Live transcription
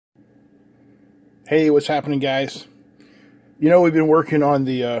Hey, what's happening, guys? You know, we've been working on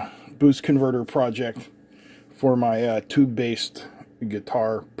the boost converter project for my tube-based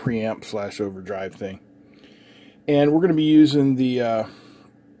guitar preamp / overdrive thing. And we're going to be using the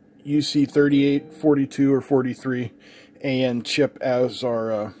UC38, 42, or 43 AN chip as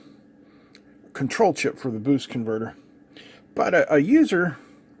our control chip for the boost converter. But a user,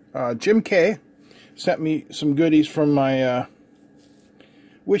 Jim K, sent me some goodies from my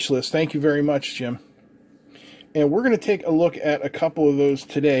wish list. Thank you very much, Jim. And we're going to take a look at a couple of those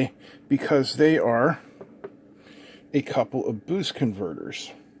today because they are a couple of boost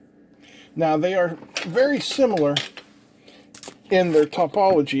converters. Now, they are very similar in their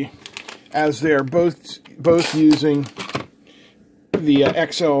topology as they are both using the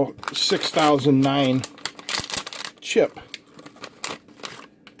XL6009 chip.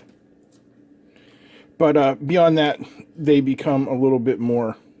 But beyond that, they become a little bit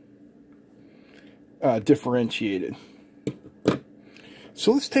more differentiated.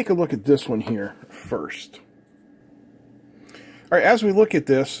 So let's take a look at this one here first. All right, as we look at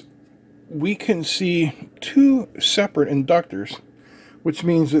this, we can see two separate inductors, which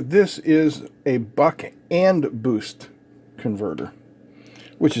means that this is a buck and boost converter,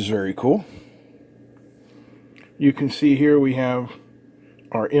 which is very cool. You can see here we have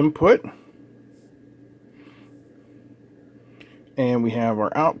our input, and we have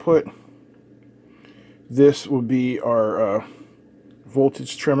our output. This will be our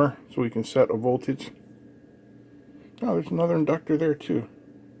voltage trimmer, so we can set a voltage. Oh, there's another inductor there too.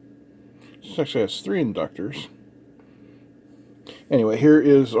 This actually has three inductors. Anyway, here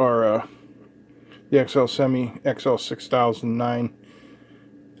is our the XL6009.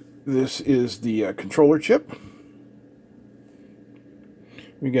 This is the controller chip.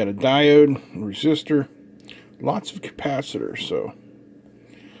 We got a diode, a resistor, lots of capacitors. So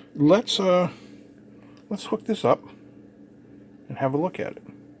let's hook this up and have a look at it.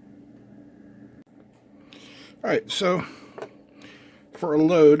 Alright, so for a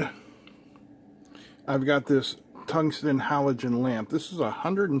load, I've got this tungsten halogen lamp. This is a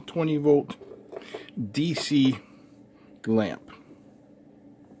 120 volt DC lamp.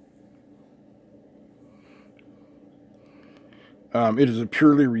 It is a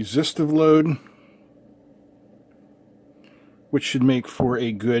purely resistive load, which should make for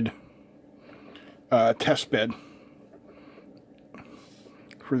a good test bed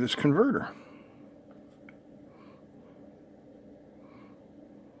for this converter.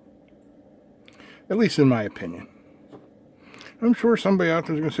 At least in my opinion. I'm sure somebody out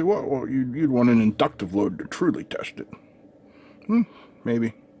there is going to say, well, you'd want an inductive load to truly test it.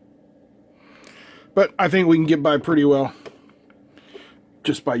 Maybe. But I think we can get by pretty well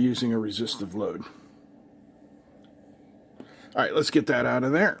just by using a resistive load. Alright, let's get that out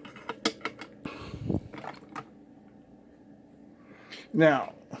of there.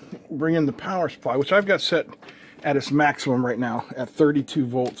 Now, bring in the power supply, which I've got set at its maximum right now at 32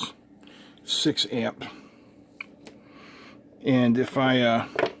 volts, 6 amp. And if I, I'm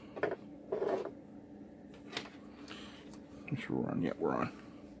sure we're on, yeah, we're on.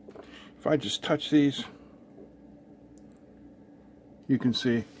 If I just touch these, you can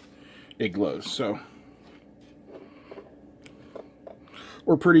see it glows. So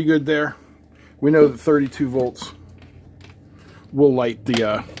we're pretty good there. We know that 32 volts will light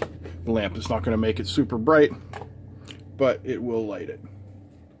the lamp. It's not going to make it super bright, but it will light it.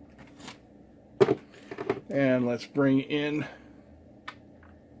 And let's bring in,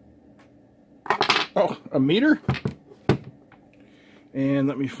 oh, a meter. And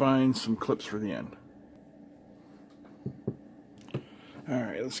let me find some clips for the end.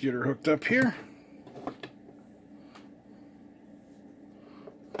 Alright, let's get her hooked up here.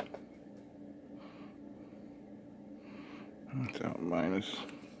 That's out minus,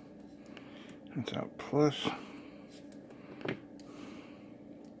 that's out plus. That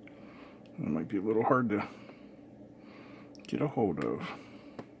might be a little hard to get a hold of.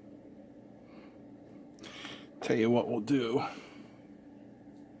 Tell you what we'll do.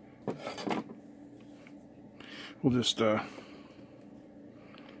 We'll just a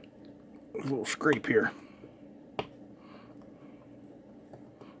little scrape here.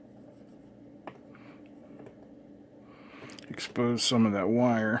 Expose some of that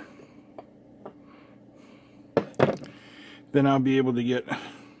wire. Then I'll be able to get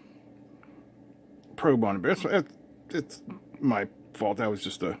probe on it. But it's my fault. That was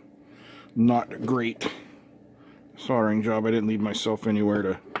just a not great soldering job. I didn't leave myself anywhere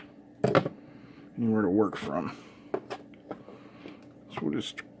to work from. So we'll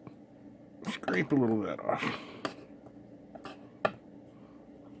just scrape a little of that off.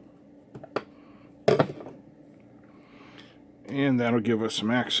 And that'll give us some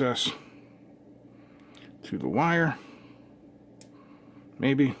access to the wire.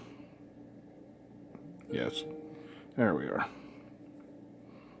 Maybe. Yes. There we are.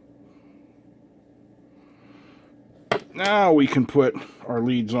 Now we can put our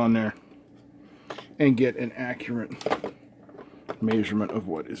leads on there and get an accurate measurement of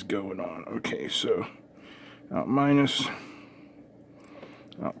what is going on. Okay, so out minus,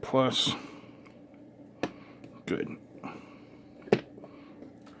 out plus. Good.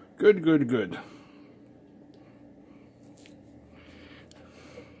 Good, good, good.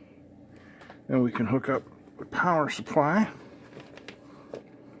 Then we can hook up the power supply.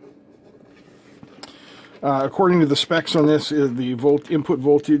 According to the specs on this, the input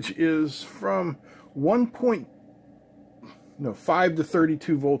voltage is from 5 to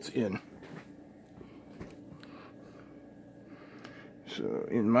 32 volts in. So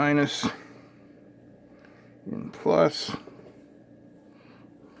in minus, in plus.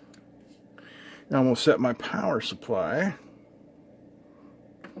 Now we'll set my power supply.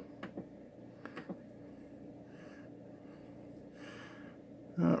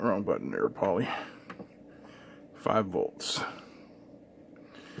 Wrong button there, Polly. 5 volts.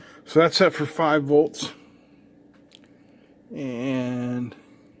 So that's set for 5 volts. And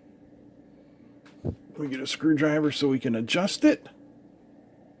we get a screwdriver so we can adjust it.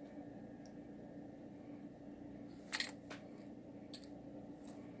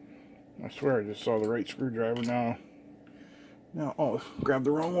 I swear I just saw the right screwdriver now. Oh, grab the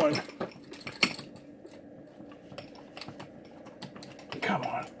wrong one. Come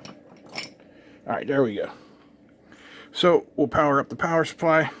on. Alright, there we go. So we'll power up the power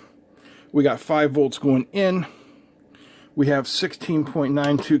supply. We got 5 volts going in. We have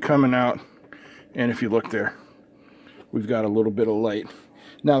 16.92 coming out. And if you look there, we've got a little bit of light.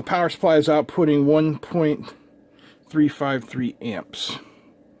 Now the power supply is outputting 1.353 amps.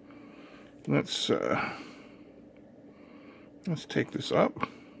 Let's take this up.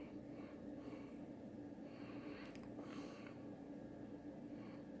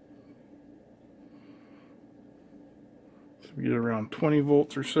 So we get around 20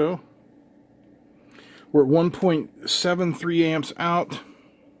 volts or so. We're at 1.73 amps out.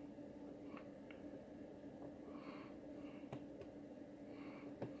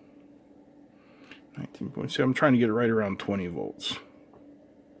 I'm trying to get it right around 20 volts.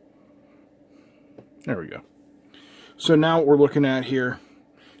 There we go. So now what we're looking at here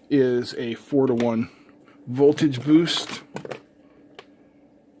is a 4-to-1 voltage boost.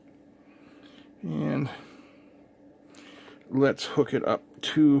 And let's hook it up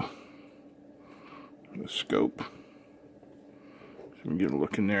to the scope. So we get a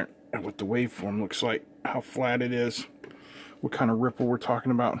look in there at what the waveform looks like, how flat it is, what kind of ripple we're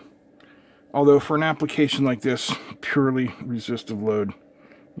talking about. Although for an application like this, purely resistive load,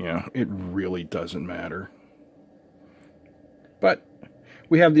 yeah, it really doesn't matter. But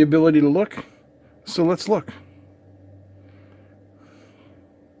we have the ability to look, so let's look.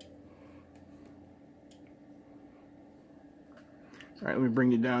 All right, let me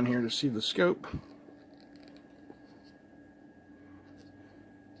bring you down here to see the scope.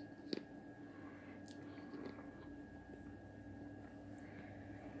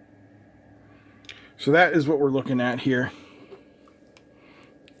 So that is what we're looking at here.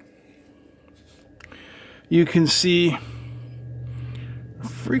 You can see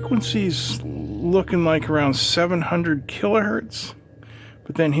frequencies looking like around 700 kilohertz,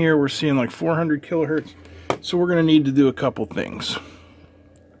 but then here we're seeing like 400 kilohertz. So we're going to need to do a couple things.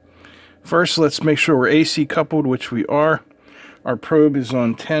 First, let's make sure we're AC coupled, which we are. Our probe is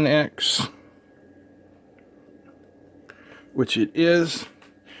on 10x, which it is.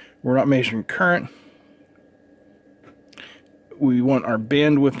 We're not measuring current. We want our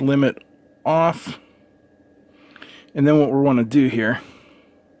bandwidth limit off. And then what we want to do here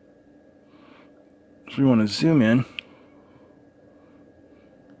is we want to zoom in.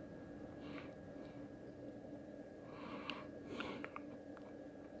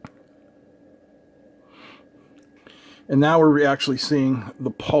 And now we're actually seeing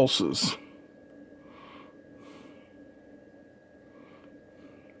the pulses.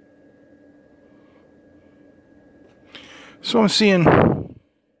 So I'm seeing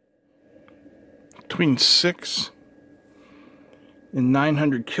between 6 and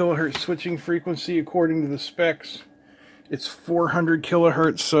 900 kilohertz switching frequency according to the specs. It's 400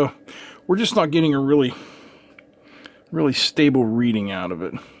 kilohertz, so we're just not getting a really stable reading out of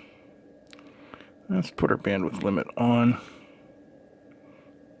it. Let's put our bandwidth limit on.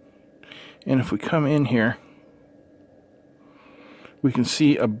 And if we come in here, we can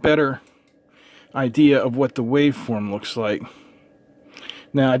see a better idea of what the waveform looks like.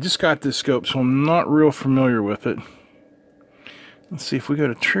 Now, I just got this scope, so I'm not real familiar with it. Let's see if we go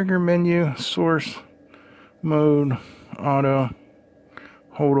to trigger menu, source, mode, auto,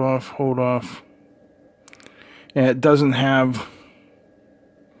 hold off. And it doesn't have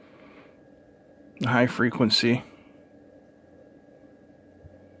high frequency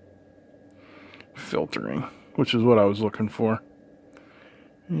filtering, which is what I was looking for.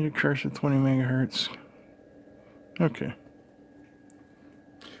 You crush at 20 megahertz. Okay.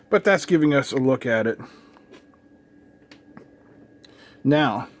 But that's giving us a look at it.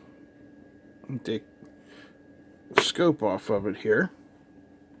 Now, take the scope off of it here.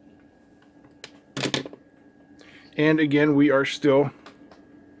 And again, we are still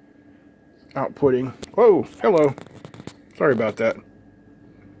outputting. Whoa, hello. Sorry about that.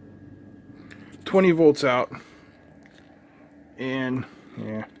 20 volts out. And,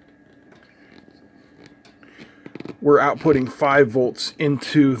 yeah. We're outputting 5 volts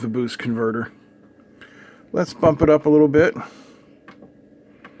into the boost converter. Let's bump it up a little bit.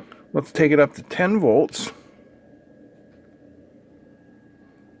 Let's take it up to 10 volts.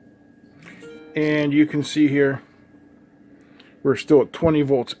 And you can see here, we're still at 20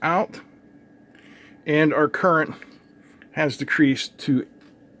 volts out. And our current has decreased to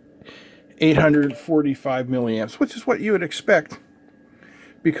 845 milliamps, which is what you would expect,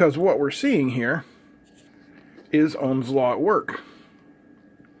 because what we're seeing here is Ohm's law at work.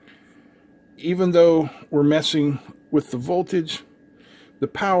 Even though we're messing with the voltage, the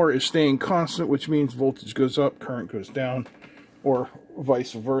power is staying constant, which means voltage goes up, current goes down, or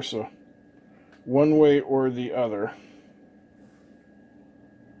vice versa, one way or the other.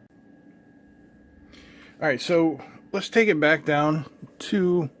 Alright, so let's take it back down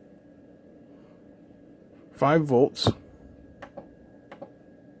to 5 volts.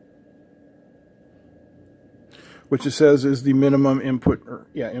 Which it says is the minimum input, or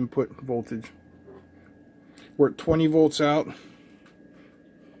input voltage. We're at 20 volts out.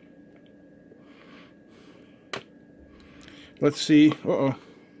 Let's see.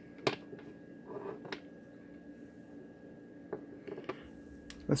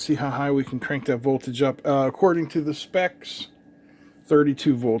 Let's see how high we can crank that voltage up. According to the specs,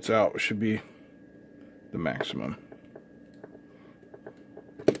 32 volts out should be the maximum.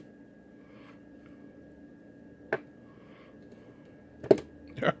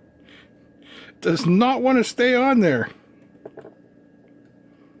 Does not want to stay on there.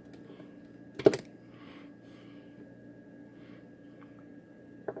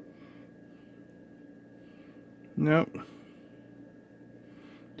 Nope.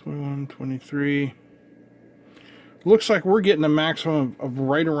 21, 23. Looks like we're getting a maximum of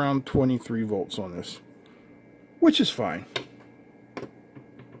right around 23 volts on this, which is fine.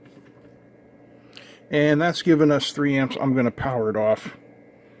 And that's giving us 3 amps. I'm going to power it off.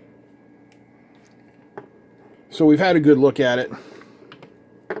 So we've had a good look at it,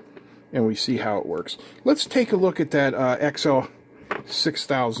 and we see how it works. Let's take a look at that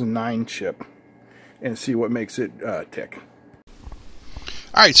XL6009 chip and see what makes it tick.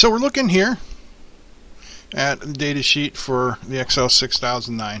 Alright, so we're looking here at the data sheet for the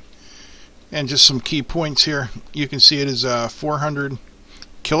XL6009. And just some key points here. You can see it is 400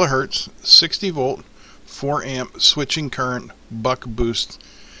 kilohertz, 60 volt, 4 amp switching current, buck boost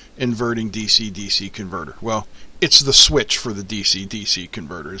inverting DC-DC converter. Well, it's the switch for the DC-DC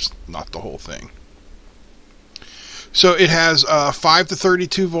converters, not the whole thing. So it has 5 to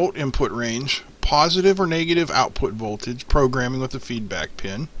 32 volt input range, positive or negative output voltage, programming with the feedback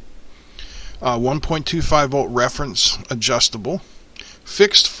pin, 1.25 volt reference adjustable,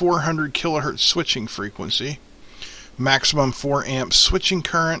 fixed 400 kilohertz switching frequency, maximum 4 amp switching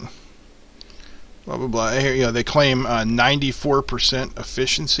current, blah blah blah. Here, they claim 94%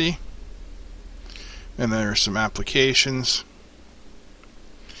 efficiency, and there are some applications.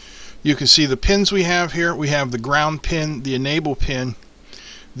 You can see the pins we have here. We have the ground pin, the enable pin,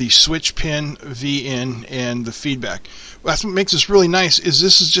 the switch pin, V-in, and the feedback. That's what makes this really nice, is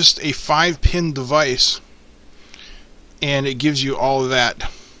this is just a 5-pin device, and it gives you all of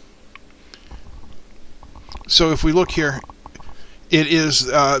that. So if we look here, it is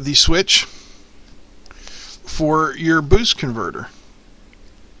the switch for your boost converter.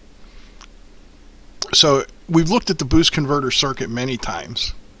 So we've looked at the boost converter circuit many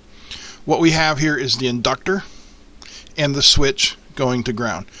times. What we have here is the inductor and the switch going to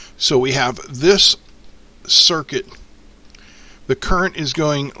ground. So we have this circuit. The current is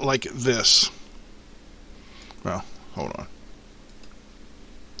going like this. Well, hold on.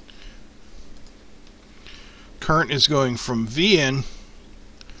 Current is going from V in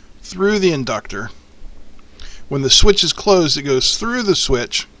through the inductor, When the switch is closed, it goes through the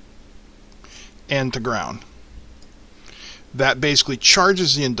switch and to ground. That basically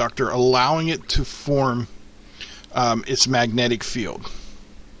charges the inductor, allowing it to form its magnetic field.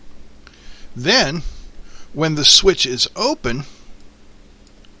 Then, when the switch is open,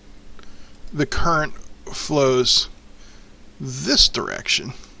 the current flows this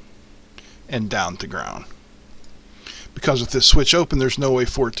direction and down to ground. Because with this switch open, there's no way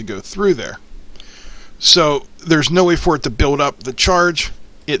for it to go through there. So there's no way for it to build up the charge.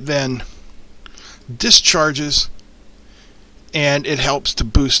 It then discharges, and it helps to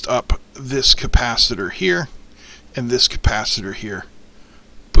boost up this capacitor here and this capacitor here,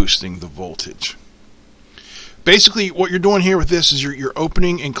 boosting the voltage. Basically, what you're doing here with this is you're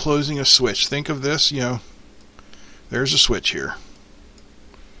opening and closing a switch. Think of this, there's a switch here.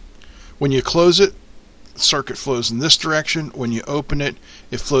 When you close it, the circuit flows in this direction. When you open it,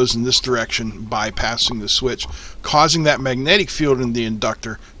 it flows in this direction, bypassing the switch, causing that magnetic field in the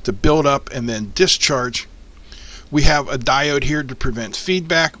inductor to build up and then discharge. We have a diode here to prevent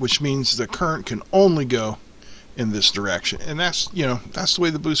feedback, which means the current can only go in this direction. And that's the way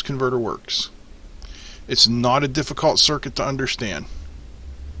the boost converter works. It's not a difficult circuit to understand.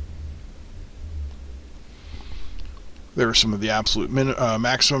 There are some of the absolute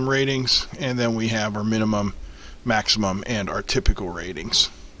maximum ratings, and then we have our minimum, maximum, and our typical ratings.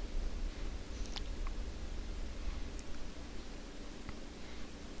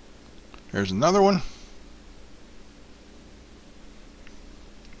 There's another one.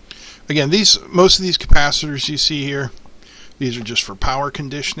 Again, most of these capacitors you see here, these are just for power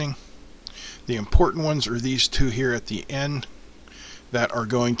conditioning. The important ones are these two here at the end that are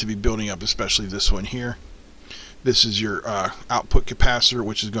going to be building up, especially this one here. This is your output capacitor,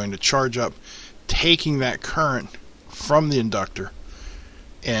 which is going to charge up, taking that current from the inductor,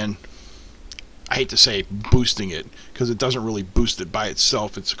 and I hate to say boosting it, because it doesn't really boost it by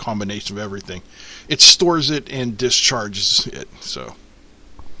itself. It's a combination of everything. It stores it and discharges it. So,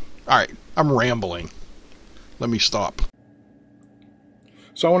 alright, I'm rambling. Let me stop.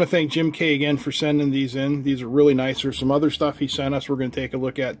 So I want to thank Jim K again for sending these in. These are really nice. There's some other stuff he sent us we're going to take a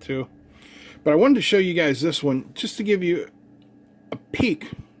look at too. But I wanted to show you guys this one just to give you a peek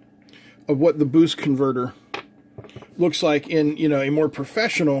of what the boost converter looks like in, a more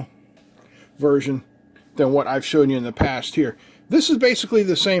professional version than what I've shown you in the past here. This is basically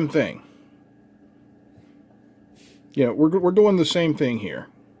the same thing. We're doing the same thing here.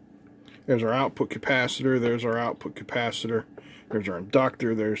 There's our output capacitor, there's our output capacitor, there's our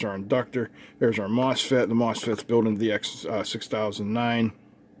inductor, there's our inductor, there's our MOSFET. The MOSFET's built into the XL6009.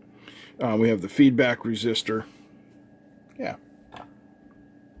 We have the feedback resistor. Yeah.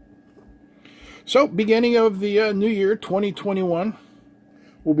 So, beginning of the new year, 2021,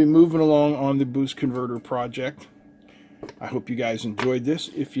 we'll be moving along on the boost converter project. I hope you guys enjoyed this.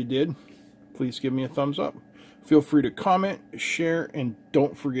 If you did, please give me a thumbs up. Feel free to comment, share, and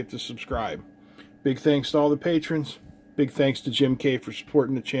don't forget to subscribe. Big thanks to all the patrons. Big thanks to Jim K for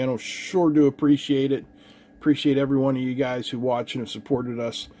supporting the channel. Sure do appreciate it. Appreciate every one of you guys who watch and have supported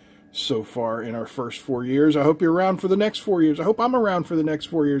us so far in our first 4 years. I hope you're around for the next 4 years. I hope I'm around for the next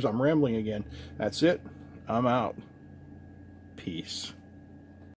 4 years. I'm rambling again. That's it. I'm out. Peace.